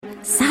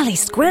Sally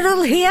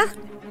Squirrel here.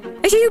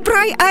 Are you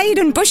bright-eyed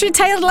and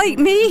bushy-tailed like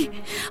me?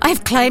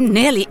 I've climbed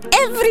nearly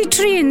every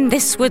tree in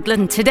this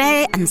woodland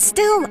today, and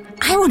still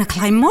I want to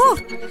climb more.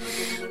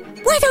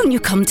 Why don't you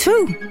come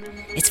too?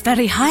 It's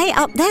very high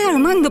up there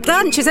among the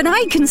branches, and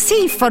I can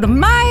see for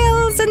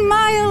miles and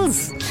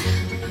miles.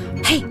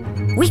 Hey,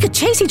 we could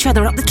chase each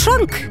other up the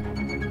trunk.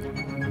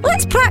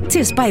 Let's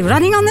practice by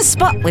running on the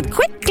spot with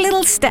quick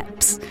little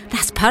steps.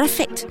 That's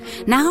perfect.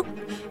 Now,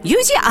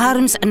 use your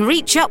arms and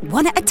reach up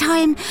one at a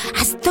time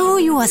as though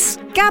you are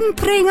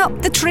scampering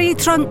up the tree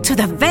trunk to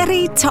the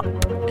very top.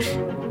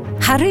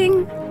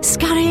 Hurrying,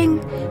 scurrying.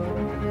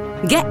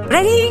 Get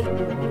ready,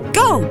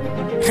 go!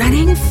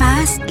 Running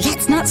fast,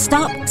 let's not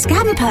stop,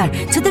 scamper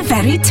to the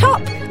very top.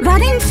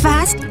 Running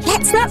fast,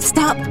 let's not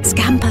stop,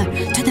 scamper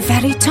to the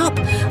very top.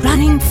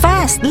 Running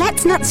fast,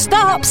 let's not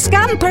stop,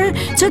 scamper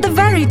to the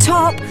very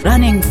top.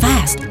 Running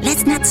fast,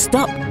 let's not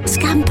stop,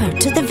 scamper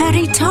to the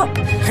very top.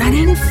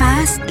 Running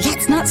fast,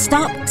 let's not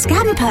stop,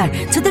 scamper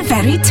to the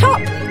very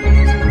top.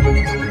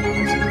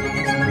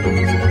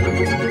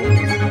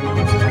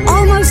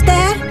 Almost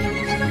there.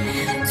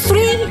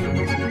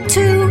 3,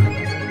 2,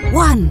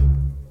 1.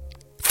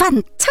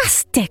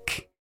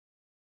 Fantastic!